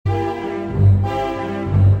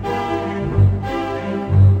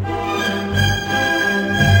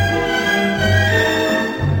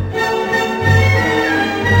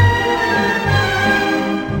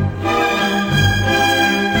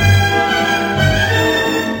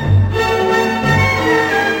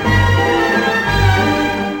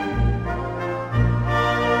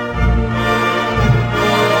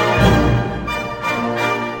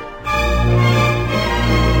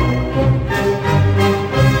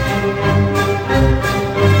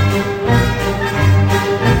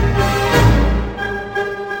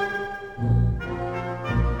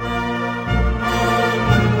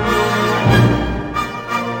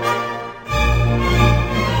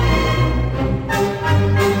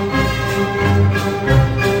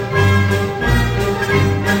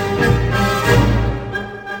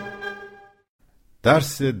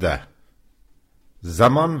درس 10.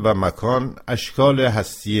 زمان و مکان اشکال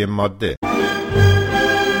هستی ماده.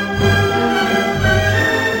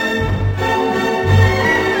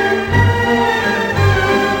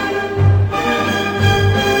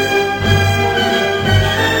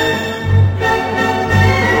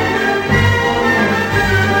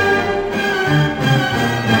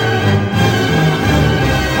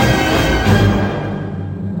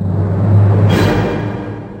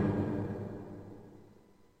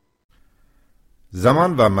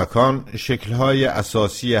 زمان و مکان شکل‌های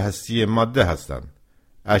اساسی هستی ماده هستند.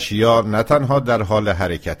 اشیا نه تنها در حال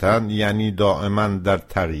حرکتند، یعنی دائما در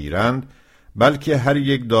تغییرند، بلکه هر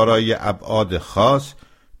یک دارای ابعاد خاص،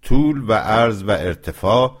 طول و عرض و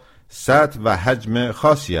ارتفاع، سطح و حجم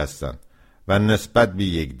خاصی هستند و نسبت به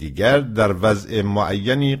یکدیگر در وضع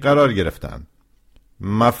معینی قرار گرفتند.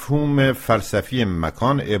 مفهوم فلسفی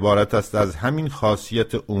مکان عبارت است از همین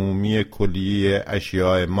خاصیت عمومی کلی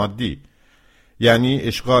اشیاء مادی، یعنی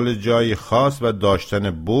اشغال جای خاص و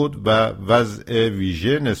داشتن بعد و وضع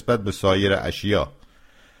ویژه نسبت به سایر اشیا.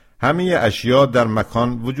 همه اشیا در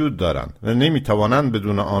مکان وجود دارند و نمیتوانند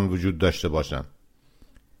بدون آن وجود داشته باشند.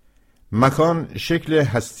 مکان شکل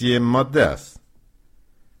هستی ماده است.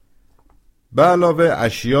 به علاوه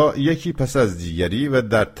اشیا یکی پس از دیگری و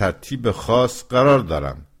در ترتیب خاص قرار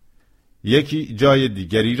دارند. یکی جای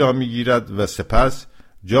دیگری را میگیرد و سپس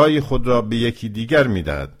جای خود را به یکی دیگر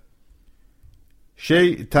میدهد.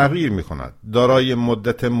 شیء تغییر می کند، دارای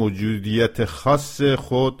مدت موجودیت خاص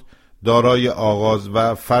خود، دارای آغاز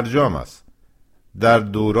و فرجام است. در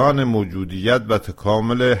دوران موجودیت و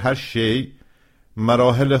تکامل هر شیء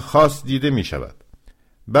مراحل خاص دیده می شود.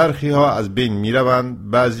 برخی ها از بین می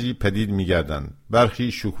روند، بعضی پدید می گردند،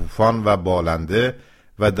 برخی شکوفان و بالنده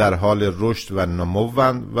و در حال رشد و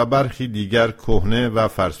نموند و برخی دیگر کهنه و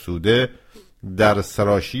فرسوده در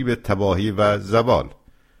سراشیب تباهی و زوال.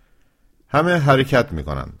 همه حرکت می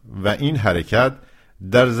کنند و این حرکت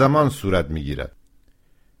در زمان صورت می گیرد.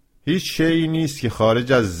 هیچ شیئی نیست که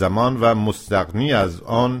خارج از زمان و مستغنی از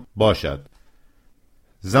آن باشد.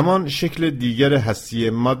 زمان شکل دیگر هستی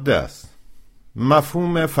ماده است.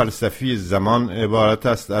 مفهوم فلسفی زمان عبارت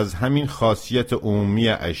است از همین خاصیت عمومی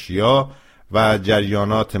اشیا و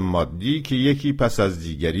جریانات مادی که یکی پس از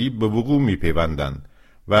دیگری به وقوع می پیوندند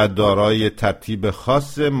و دارای ترتیب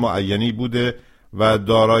خاص معینی بوده و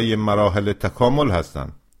دارای مراحل تکامل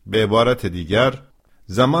هستند. به عبارت دیگر،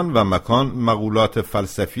 زمان و مکان مقولات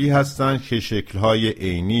فلسفی هستند که شکل‌های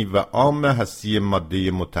عینی و عام هستی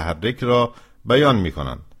ماده متحرک را بیان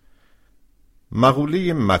می‌کنند.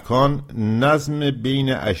 مقوله مکان نظم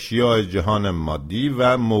بین اشیاء جهان مادی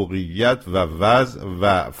و موقعیت و وضع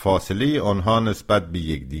و فاصله آنها نسبت به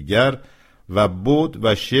یکدیگر و بعد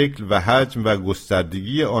و شکل و حجم و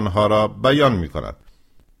گستردگی آنها را بیان می‌کند.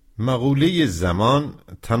 مقوله زمان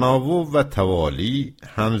تناوب و توالی،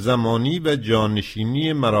 همزمانی و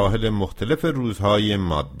جانشینی مراحل مختلف روزهای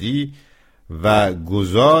مادی و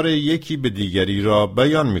گذار یکی به دیگری را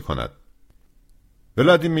بیان می کند.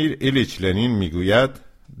 ولادیمیر ایلیچ لنین می گوید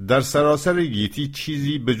در سراسر گیتی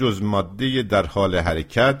چیزی به جز ماده در حال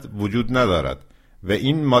حرکت وجود ندارد و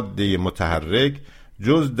این ماده متحرک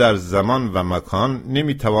جز در زمان و مکان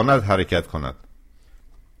نمی تواند حرکت کند.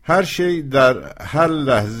 هر شی در هر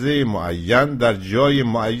لحظه معین در جای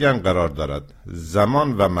معین قرار دارد.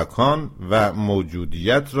 زمان و مکان و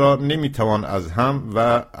موجودیت را نمیتوان از هم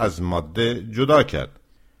و از ماده جدا کرد.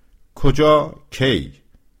 کجا؟ کی؟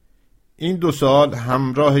 این دو سوال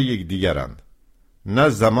همراه یکدیگرند. نه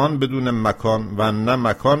زمان بدون مکان و نه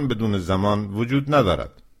مکان بدون زمان وجود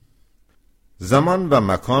ندارد. زمان و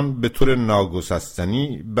مکان به طور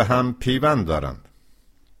ناگسستنی به هم پیوند دارند.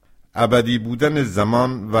 ابدی بودن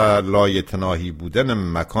زمان و لایتناهی بودن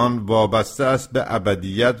مکان وابسته است به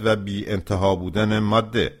ابدیت و بی انتها بودن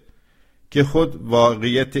ماده که خود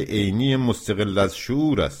واقعیت عینی مستقل از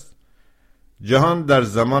شعور است. جهان در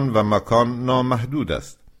زمان و مکان نامحدود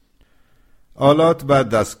است. آلات و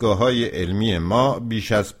دستگاه‌های علمی ما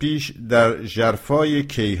بیش از پیش در ژرفای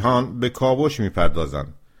کیهان به کاوش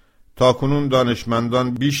می‌پردازند. تاکنون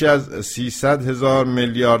دانشمندان بیش از 300,000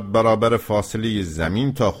 میلیارد برابر فاصله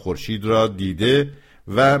زمین تا خورشید را دیده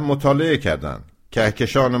و مطالعه کردند.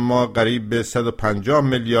 کهکشان ما قریب به 150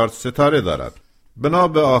 میلیارد ستاره دارد. بنا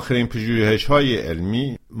به آخرین پژوهش‌های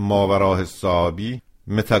علمی، ماوراء الصحابی،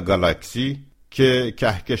 متاگالاکسی که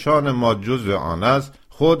کهکشان ما جزو آن است،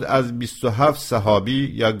 خود از 27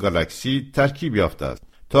 صحابی یا گالاکسی ترکیب یافته است.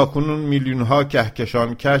 تا کنون میلیون‌ها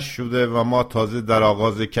کهکشان کشف شده و ما تازه در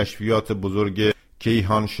آغاز کشفیات بزرگ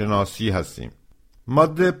کیهان شناسی هستیم.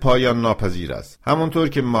 ماده پایان ناپذیر است. همونطور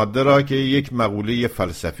که ماده را که یک مقوله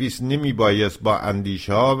فلسفی است نمی بایست با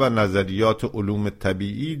اندیشه ها و نظریات علوم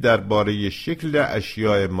طبیعی درباره شکل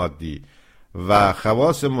اشیاء مادی و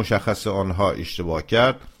خواص مشخص آنها اشتباه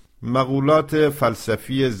کرد، مقولات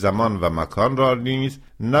فلسفی زمان و مکان را نیز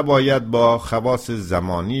نباید با خواص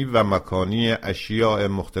زمانی و مکانی اشیاء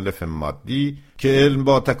مختلف مادی که علم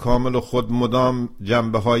با تکامل خود مدام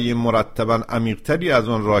جنبه‌های مرتباً عمیق‌تری از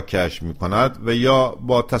آن را کشف می‌کند و یا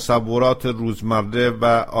با تصورات روزمره و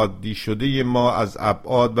عادی شده ما از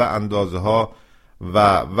ابعاد و اندازه‌ها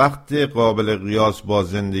و وقت قابل قیاس با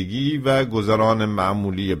زندگی و گذران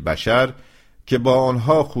معمولی بشر که با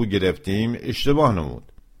آنها خو گرفتیم اشتباه نمود.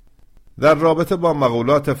 در رابطه با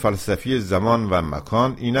مقولات فلسفی زمان و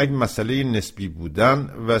مکان اینک مسئله نسبی بودن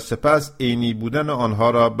و سپس عینی بودن آنها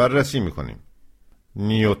را بررسی می‌کنیم.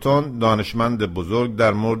 نیوتن دانشمند بزرگ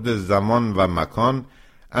در مورد زمان و مکان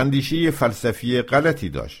اندیشه فلسفی غلطی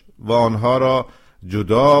داشت و آنها را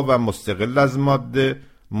جدا و مستقل از ماده،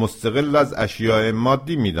 مستقل از اشیاء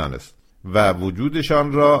مادی می‌دانست و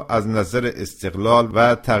وجودشان را از نظر استقلال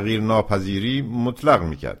و تغییر ناپذیری مطلق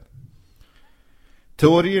می‌کرد.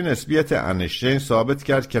 تئوری نسبیت انیشتین ثابت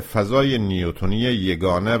کرد که فضای نیوتنی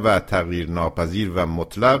یگانه و تغییر ناپذیر و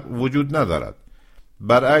مطلق وجود ندارد.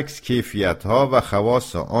 برعکس کیفیت‌ها و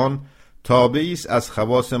خواص آن تابعی است از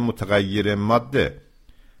خواص متغیر ماده.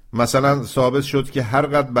 مثلا ثابت شد که هر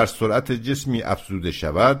قدر بر سرعت جسمی افزوده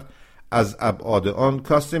شود، از ابعاد آن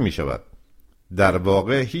کاسته می شود. در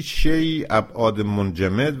واقع هیچ شیئی ابعاد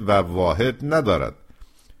منجمد و واحد ندارد.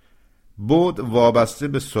 بعد وابسته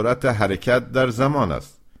به سرعت حرکت در زمان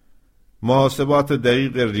است. محاسبات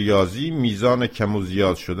دقیق ریاضی میزان کم و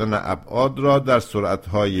زیاد شدن ابعاد را در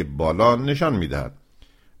سرعت‌های بالا نشان می‌دهد.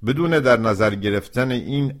 بدون در نظر گرفتن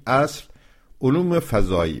این اصل، علوم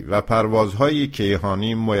فضایی و پروازهای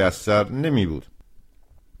کیهانی میسر نمی‌بود.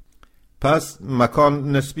 پس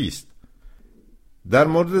مکان نسبی است. در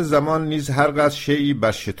مورد زمان نیز هر قدر شیئی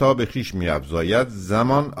بر شتاب خویش می‌افزاید،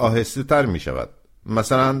 زمان آهسته‌تر می‌شود.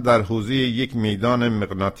 مثلا در حوزه یک میدان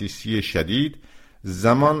مغناطیسی شدید،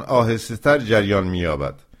 زمان آهسته‌تر جریان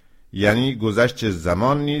می‌یابد. یعنی گذشت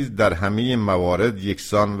زمان نیز در همه موارد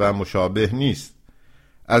یکسان و مشابه نیست.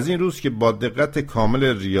 از این روز که با دقت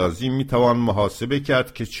کامل ریاضی میتوان محاسبه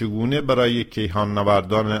کرد که چگونه برای کیهان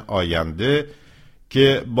نوردان آینده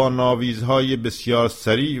که با ناویزهای بسیار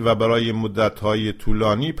سریع و برای مدتهای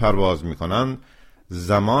طولانی پرواز میکنند،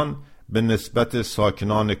 زمان به نسبت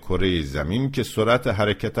ساکنان کره زمین که سرعت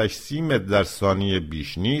حرکتش 30 متر در ثانیه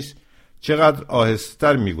بیش نیست، چقدر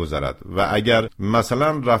آهسته‌تر می‌گذرد و اگر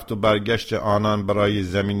مثلا رفت و برگشت آنان برای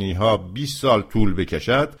زمینی ها 20 سال طول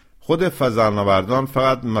بکشد، خود فضانوردان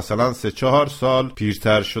فقط مثلا 3-4 سال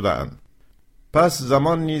پیرتر شده‌اند. پس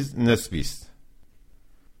زمان نیز نسبی است.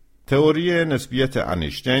 تئوری نسبیت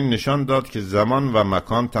انیشتین نشان داد که زمان و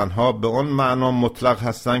مکان تنها به آن معنا مطلق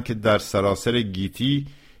هستند که در سراسر گیتی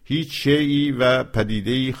هیچ شیئی و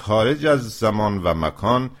پدیده‌ای خارج از زمان و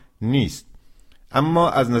مکان نیست. اما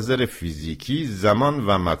از نظر فیزیکی زمان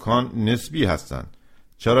و مکان نسبی هستند،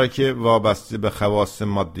 چرا که وابسته به خواص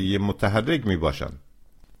مادی متحرک می باشند.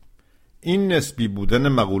 این نسبی بودن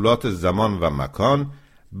مقولات زمان و مکان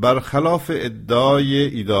برخلاف ادعای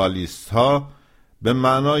ایدئالیست ها به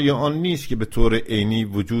معنای آن نیست که به طور عینی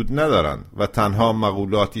وجود ندارند و تنها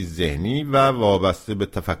مقولاتی ذهنی و وابسته به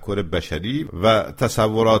تفکر بشری و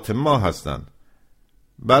تصورات ما هستند.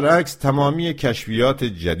 برعکس تمامی کشفیات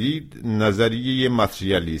جدید نظریه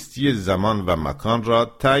ماتریالیستی زمان و مکان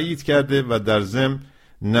را تأیید کرده و در ضمن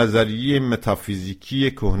نظریه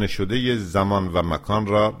متافیزیکی کهنه شده زمان و مکان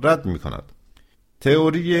را رد می کند.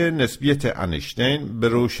 تئوری نسبیت انیشتین به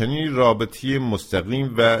روشنی رابطه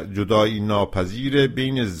مستقیم و جدایی ناپذیر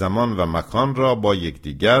بین زمان و مکان را با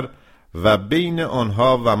یکدیگر و بین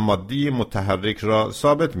آنها و ماده متحرک را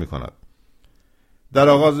ثابت می کند. در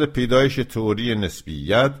آغاز پیدایش تئوری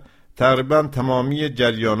نسبیت، تقریباً تمامی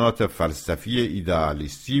جریانات فلسفی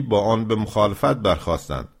ایدئالیستی با آن به مخالفت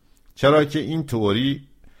برخاستند، چرا که این تئوری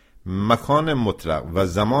مکان مطلق و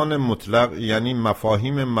زمان مطلق یعنی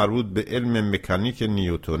مفاهیم مربوط به علم مکانیک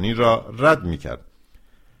نیوتنی را رد می‌کرد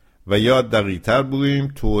و یا دقیق‌تر بگوییم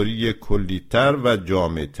تئوری کلی‌تر و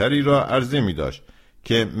جامع‌تری را عرضه می‌داشت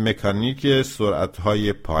که مکانیک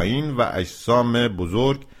سرعت‌های پایین و اجسام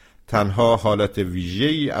بزرگ تنها حالت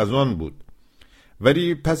ویژه‌ای از آن بود.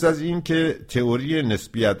 ولی پس از این که تئوری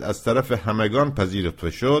نسبیت از طرف همگان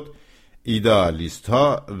پذیرفته شد، ایدئالیست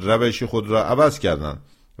ها روش خود را عوض کردند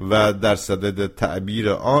و در صدد تعبیر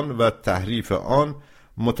آن و تحریف آن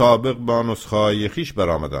مطابق با نسخه‌های خویش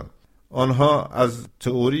برآمدند. آنها از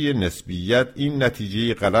تئوری نسبیت این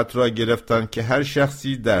نتیجه غلط را گرفتند که هر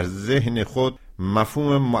شخصی در ذهن خود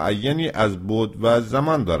مفهوم معینی از بعد و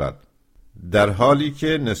زمان دارد، در حالی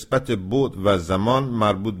که نسبت بعد و زمان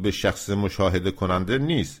مربوط به شخص مشاهده کننده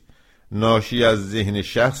نیست، ناشی از ذهن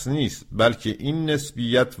شخص نیست، بلکه این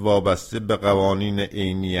نسبیت وابسته به قوانین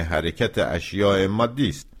عینی حرکت اشیاء مادی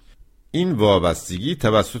است. این وابستگی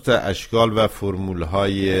توسط اشکال و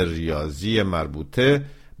فرمولهای ریاضی مربوطه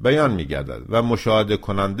بیان می‌گردد و مشاهده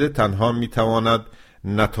کننده تنها می‌تواند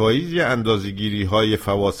نتایج اندازه‌گیری‌های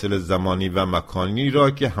فواصل زمانی و مکانی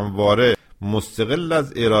را که همواره مستقل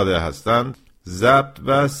از اراده هستند ضبط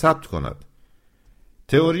و ثبت کند.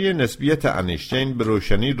 تئوری نسبیت انیشتین به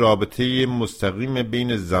روشنی رابطه مستقیم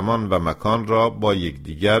بین زمان و مکان را با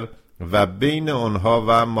یکدیگر و بین آنها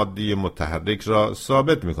و ماده متحرک را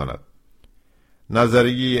ثابت می‌کند.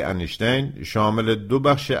 نظریه انیشتین شامل دو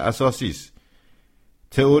بخش اساسی است: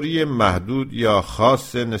 تئوری محدود یا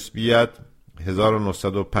خاص نسبیت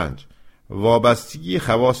 1905 وابستگی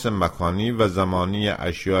خواص مکانی و زمانی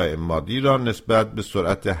اشیاء مادی را نسبت به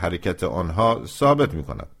سرعت حرکت آنها ثابت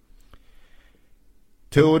می‌کند.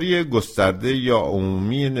 تئوری گسترده یا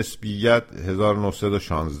عمومی نسبیت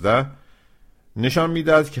 1916 نشان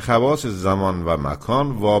می‌دهد که خواص زمان و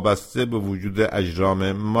مکان وابسته به وجود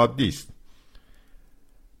اجرام مادی است.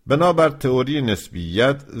 بنابر تئوری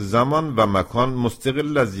نسبیت، زمان و مکان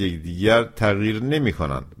مستقل از یکدیگر تغییر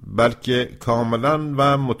نمی‌کنند، بلکه کاملاً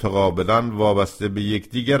و متقابلاً وابسته به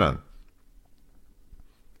یکدیگرند.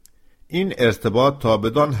 این ارتباط تا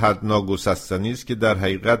بدان حد ناگسستنی است که در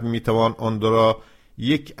حقیقت می‌توان آن را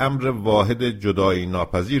یک امر واحد جدایی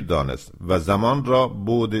ناپذیر دانست و زمان را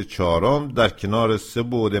بعد چهارم در کنار سه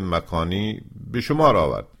بعد مکانی به شمار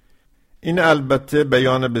آورد. این البته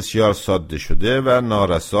بیان بسیار ساده شده و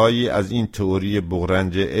نارسایی از این تئوری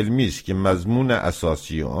بغرنج علمی است که مضمون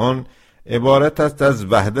اساسی آن عبارت است از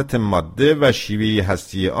وحدت ماده و شیوه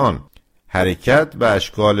هستی آن، حرکت و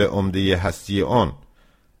اشکال عمده هستی آن.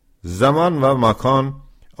 زمان و مکان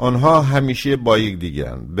آنها همیشه با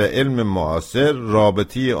یکدیگرند. به علم معاصر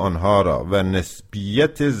رابطه آنها را و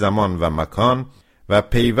نسبیت زمان و مکان و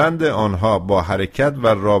پیوند آنها با حرکت و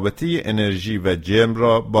رابطه انرژی و جرم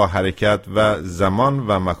را با حرکت و زمان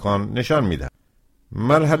و مکان نشان می‌دهد.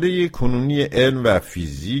 مرحله کنونی علم و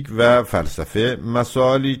فیزیک و فلسفه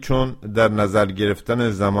مسائلی چون در نظر گرفتن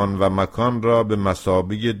زمان و مکان را به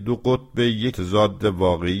مثابه دو قطب یک ضد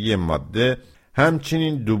واقعی ماده،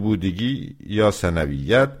 همچنین دوبودگی یا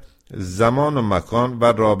ثانویت، زمان و مکان و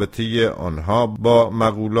رابطه آنها با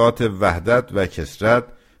مقولات وحدت و کثرت،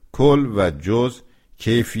 کل و جز،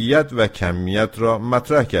 کیفیت و کمیت را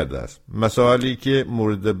مطرح کرده است، مسائلی که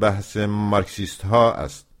مورد بحث مارکسیست ها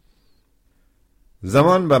است.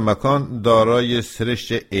 زمان و مکان دارای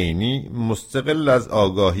سرشت عینی مستقل از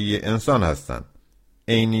آگاهی انسان هستند.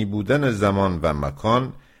 عینی بودن زمان و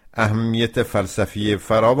مکان اهمیت فلسفی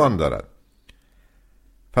فراوان دارد.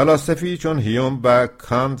 فلاسفی چون هیوم و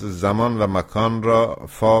کانت زمان و مکان را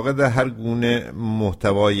فاقد هر گونه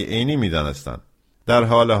محتوای عینی می‌دانستند. در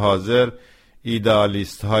حال حاضر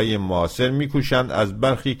ایدئالیست های معاصر می‌کوشند از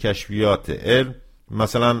برخی کشفیات علم،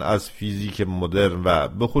 مثلا از فیزیک مدرن و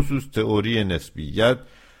به خصوص تئوری نسبیت،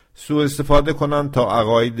 سوء استفاده کنند تا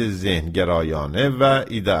عقاید ذهنگرایانه و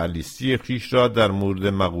ایدئالیستی خویش را در مورد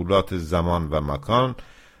مقولات زمان و مکان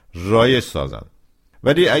رایج سازند.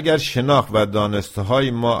 ولی اگر شناخت و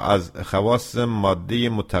دانسته‌های ما از خواص ماده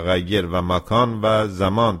متغیر و مکان و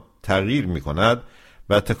زمان تغییر می‌کند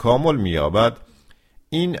و تکامل می‌یابد،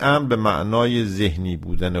 این امر به معنای ذهنی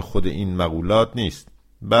بودن خود این مقولات نیست.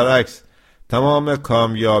 برعکس، تمام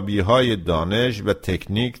کامیابی‌های دانش و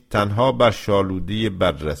تکنیک تنها بر شالوده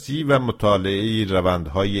بررسی و مطالعه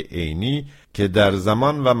روندهای عینی که در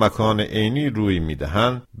زمان و مکان عینی روی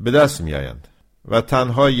می‌دهند به دست می‌آیند و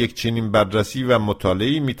تنها یک چنین بررسی و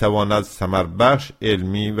مطالعه می‌تواند ثمربخش،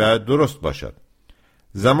 علمی و درست باشد.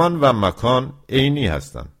 زمان و مکان عینی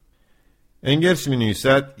هستند. انگلس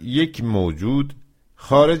می‌نویسد یک موجود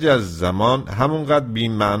خارج از زمان همونقدر بی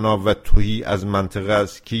معنا و تهی از منطقه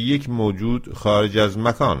است که یک موجود خارج از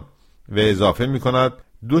مکان، و اضافه می کند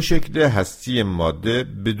دو شکل هستی ماده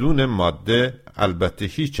بدون ماده البته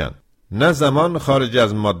هیچند. نه زمان خارج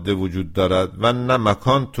از ماده وجود دارد و نه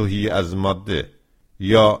مکان تهی از ماده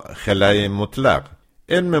یا خلأ مطلق.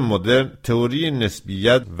 علم مدرن تئوری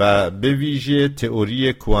نسبیت و به ویژه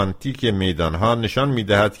تئوری کوانتیک میدانها نشان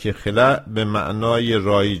می‌دهد که خلأ به معنای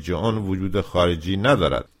رایج آن وجود خارجی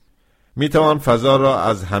ندارد. میتوان فضا را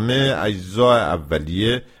از همه اجزای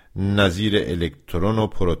اولیه نظیر الکترون و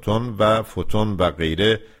پروتون و فوتون و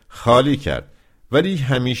غیره خالی کرد، ولی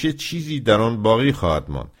همیشه چیزی در آن باقی خواهد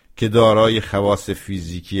ماند که دارای خواص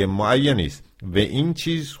فیزیکی معینی است و این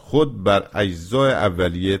چیز خود بر اجزای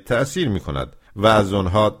اولیه تأثیر می‌کند و از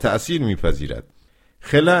آنها تأثیر می‌پذیرد.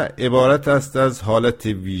 خلا عبارت است از حالت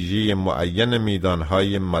ویژه معین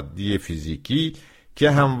میدانهای مادی فیزیکی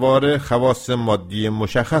که همواره خواص مادی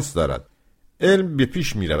مشخص دارد. علم به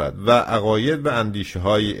پیش می رود و عقاید و اندیشه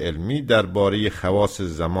های علمی درباره خواص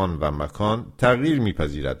زمان و مکان تغییر می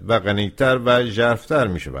پذیرد و غنی‌تر و ژرف‌تر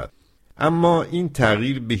می شود. اما این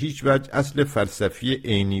تغییر به هیچ وجه اصل فلسفی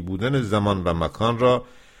عینی بودن زمان و مکان را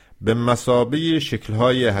به مثابه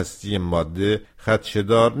شکل‌های هستی ماده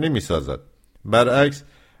خدشه‌دار نمی‌سازد. برعکس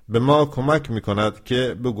به ما کمک می‌کند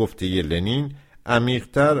که به گفته لنین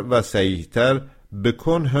عمیق‌تر و صحیح‌تر به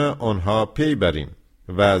کنه آنها پی بریم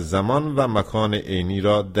و زمان و مکان عینی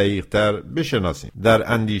را دقیق‌تر بشناسیم.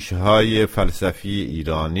 در اندیشه‌های فلسفی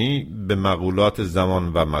ایرانی به مقولات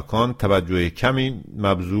زمان و مکان توجه کمی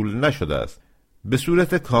مبذول نشده است. به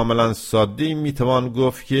صورت کاملا ساده میتوان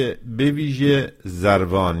گفت که به ویژه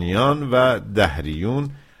زروانیان و دهریون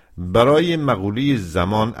برای مقوله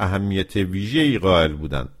زمان اهمیت ویژه‌ای قائل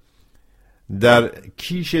بودند. در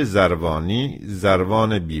کیش زروانی،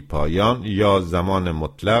 زروان بیپایان یا زمان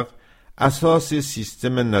مطلق اساس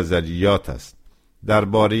سیستم نظریات است.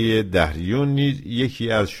 درباره دهریون نیز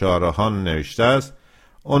یکی از شارحان نوشته است: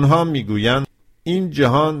 آنها میگویند این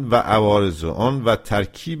جهان و عوارض آن و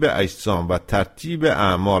ترکیب اجسام و ترتیب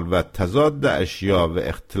اعمال و تضاد اشیا و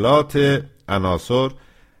اختلاط عناصر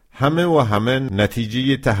همه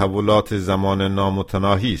نتیجه تحولات زمان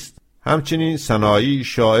نامتناهی است. همچنین سنایی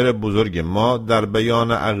شاعر بزرگ ما در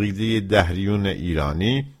بیان عقیده دهریون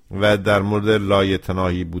ایرانی و در مورد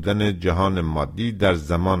لایتناهی بودن جهان مادی در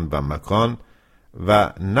زمان و مکان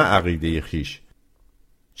و نه عقیده خیش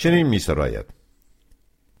چنین می سراید: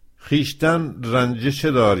 خیشتن رنجش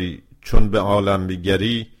داری چون به عالم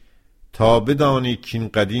بگری، تا بدانی کین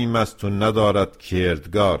قدیم است و ندارد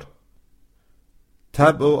کردگار.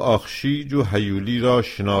 طبع و آخشیج و هیولی را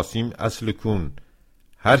شناسیم اصل کون،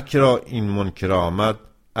 هر که را این منکر آمد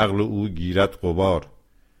عقل او گیرد غبار.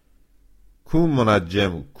 کو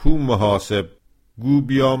منجم کو محاسب گو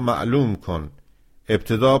بیا معلوم کن،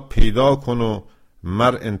 ابتدا پیدا کن و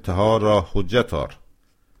مر انتها را حجت آر.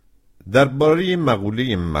 درباره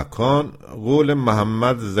مقوله مکان قول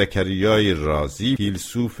محمد زکریای رازی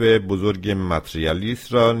فیلسوف بزرگ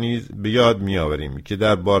ماتریالیست را نیز به یاد می‌آوریم که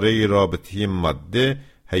درباره رابطه ماده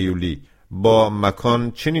هیولی با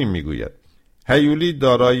مکان چنین می‌گوید: هیولی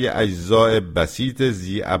دارای اجزاء بسیط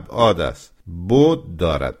ذی ابعاد است، بعد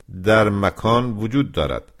دارد، در مکان وجود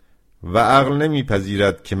دارد و عقل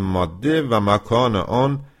نمی‌پذیرد که ماده و مکان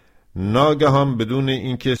آن ناگهان بدون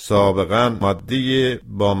اینکه سابقاً ماده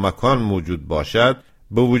با مکان موجود باشد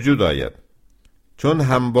به وجود آید. چون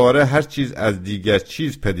همواره هر چیز از دیگر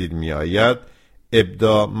چیز پدید می آید،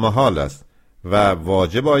 ابداع محال است و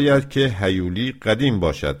واجب آید که هیولی قدیم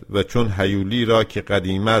باشد و چون هیولی را که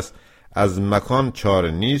قدیم است از مکان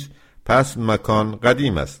چاره نیست، پس مکان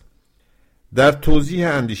قدیم است. در توضیح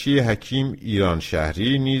اندیشه حکیم ایران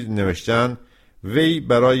شهری نیز نوشتند: وی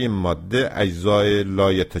برای ماده اجزای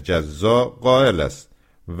لایتجزا قائل است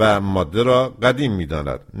و ماده را قدیم می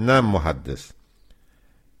داند، نه محدث.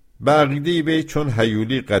 به عقیده وی چون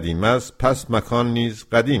هیولی قدیم است، پس مکان نیز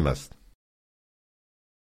قدیم است.